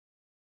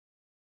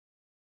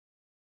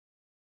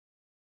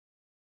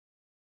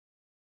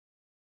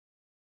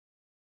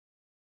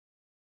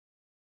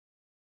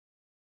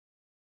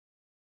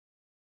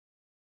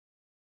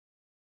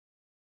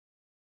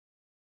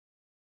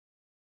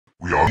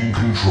We are in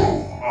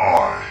control.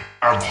 I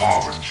am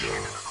Harbinger.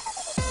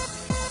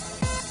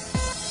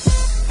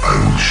 I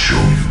will show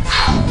you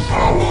true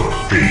power.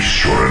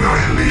 Face your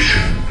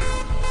annihilation.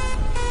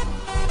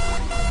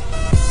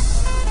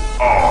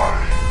 I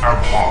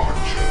am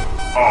Harbinger.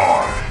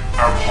 I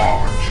am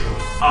Harbinger.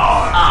 I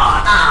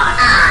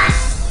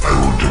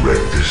will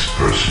direct this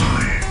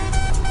personally.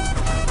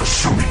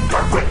 Assuming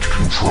direct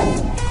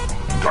control.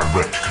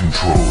 Direct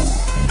control.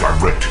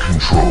 Direct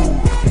control.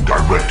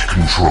 Direct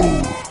control.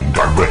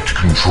 Direct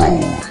control.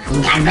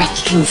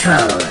 Direct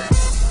control.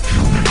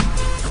 Human.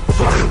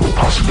 Viable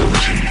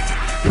possibility.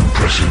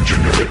 Impressive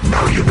genetic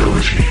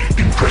malleability.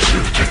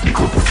 Impressive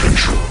technical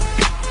potential.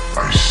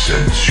 I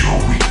sense your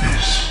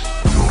weakness.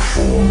 Your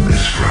form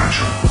is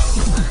fragile.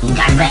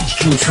 Direct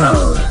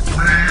control.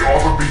 We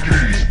are the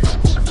beginning.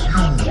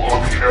 You are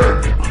the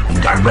end.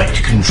 Direct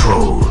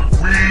control.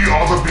 We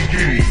are the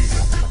beginning.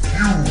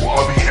 You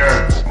are the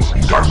end.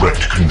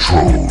 Direct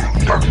control.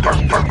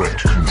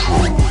 Direct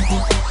control.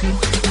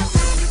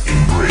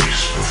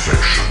 Embrace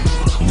perfection.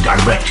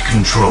 Direct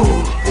control.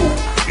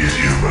 Hope is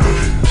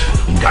irrelevant.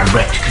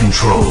 Direct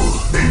control.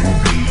 They will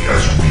be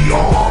as we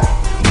are.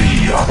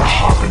 We are the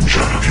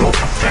harbinger of your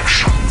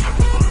perfection.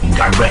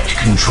 Direct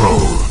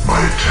control.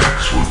 My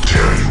attacks will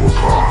tear you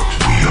apart.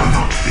 We are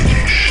not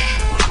finished.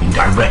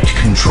 Direct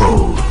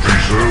control.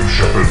 Preserve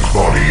Shepard's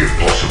body if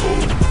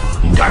possible.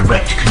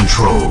 Direct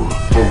control.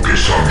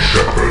 Focus on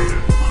Shepard.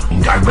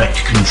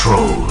 Direct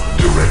control.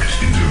 Direct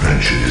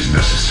intervention is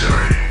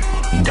necessary.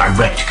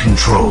 Direct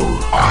control.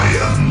 I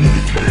am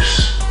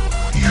limitless.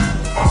 You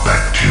are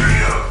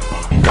bacteria.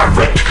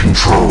 Direct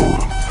control.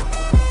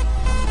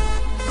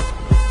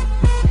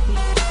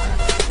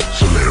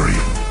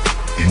 Solarium.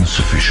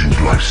 Insufficient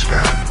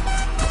lifespan.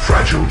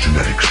 Fragile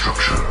genetic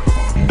structure.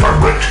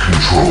 Direct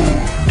control.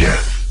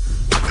 Death.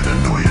 An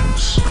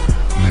annoyance.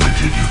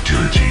 Limited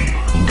utility.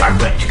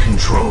 Direct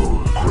control.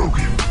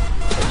 Krogan.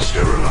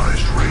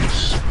 Sterilized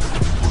race.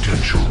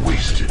 Potential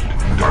wasted.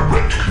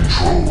 Direct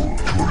control.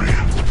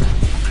 Turian.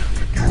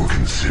 You were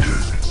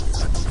considered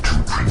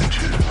too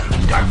primitive.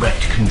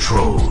 Direct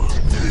control.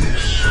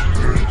 This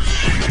hurts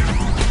you.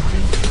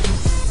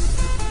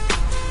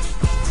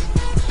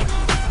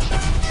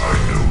 I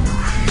know you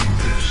feel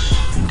this.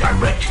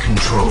 Direct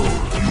control.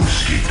 You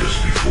escaped us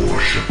before,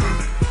 Shepard.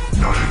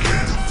 Not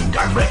again.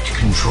 Direct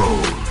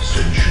control.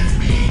 Sentient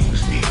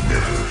beings need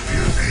never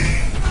fear pain.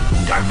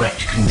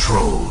 Direct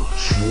control.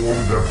 Swarm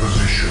their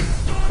position.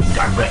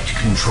 Direct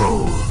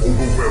control.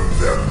 Overwhelm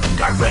them.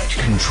 Direct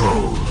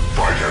control.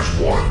 Fight as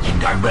one.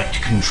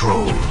 Direct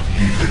control.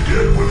 Leave the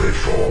dead where they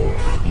fall.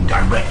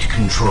 Direct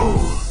control.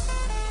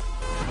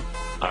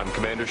 I'm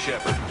Commander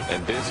Shepard,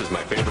 and this is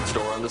my favorite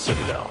store on the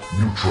Citadel.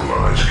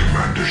 Neutralize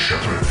Commander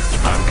Shepard.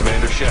 I'm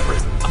Commander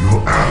Shepard.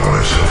 Your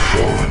allies have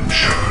fallen,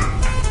 Shepard.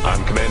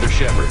 I'm Commander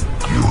Shepard.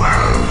 You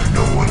have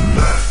no one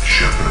left,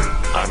 Shepard.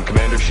 I'm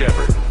Commander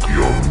Shepard.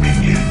 Your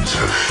minions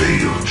have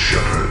failed,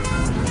 Shepard.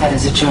 That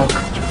is a joke.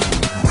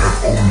 You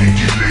have only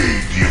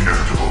delayed the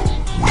inevitable.